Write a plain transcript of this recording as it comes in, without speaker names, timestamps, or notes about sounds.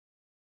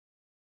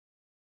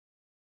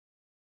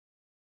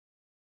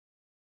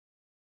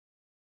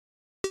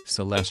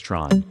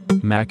Celestron,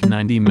 MAK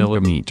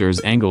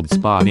 90mm angled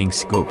spotting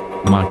scope,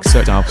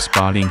 Maksutov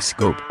spotting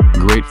scope,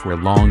 great for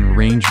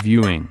long-range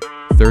viewing.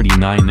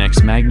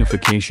 39x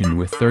magnification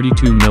with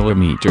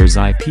 32mm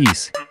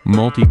eyepiece,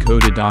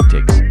 multi-coated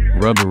optics,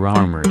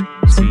 rubber-armored,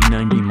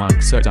 C90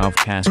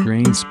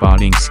 Maksutov-Cassegrain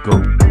spotting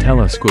scope,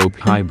 telescope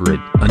hybrid,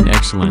 an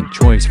excellent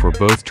choice for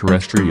both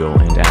terrestrial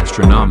and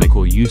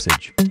astronomical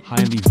usage,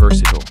 highly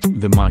versatile.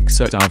 The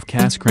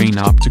Maksutov-Cassegrain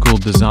optical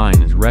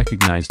design is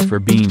recognized for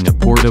being a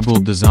portable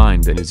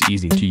design that is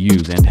easy to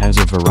use and has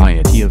a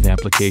variety of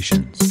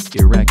applications.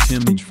 Erect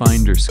image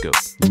Finderscope,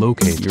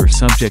 locate your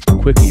subject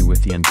quickly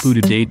with the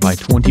included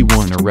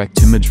 8x21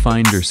 Erect image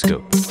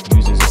Finderscope,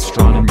 uses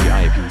astronomy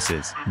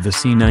eyepieces. The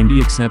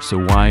C90 accepts a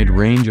wide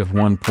range of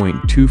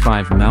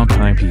 1.25 mount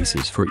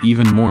eyepieces for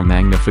even more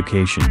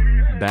magnification.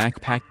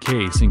 Backpack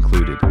case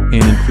included. An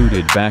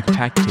included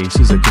backpack case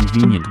is a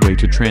convenient way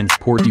to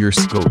transport your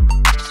scope.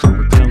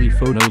 Super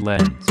telephoto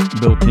lens.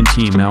 Built-in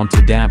T-mount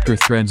adapter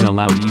threads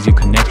allow easy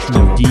connection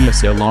of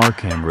DSLR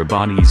camera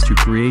bodies to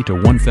create a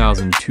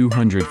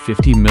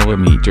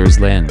 1250mm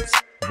lens.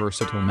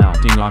 Versatile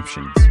mounting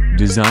options.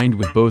 Designed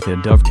with both a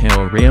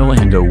dovetail rail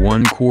and a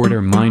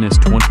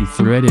 1/4-20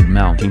 threaded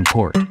mounting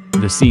port,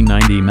 the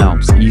C90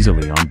 mounts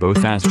easily on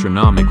both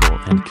astronomical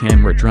and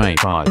camera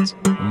tripods.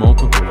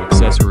 Multiple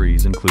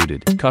accessories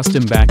included.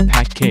 Custom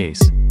backpack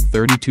case,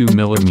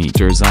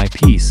 32mm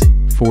eyepiece,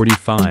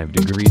 45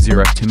 degrees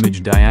erect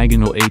image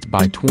diagonal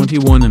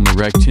 8x21 and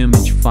erect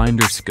image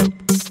Finderscope,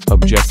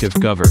 objective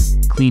cover,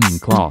 cleaning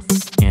cloth,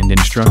 and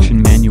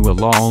instruction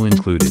manual all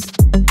included.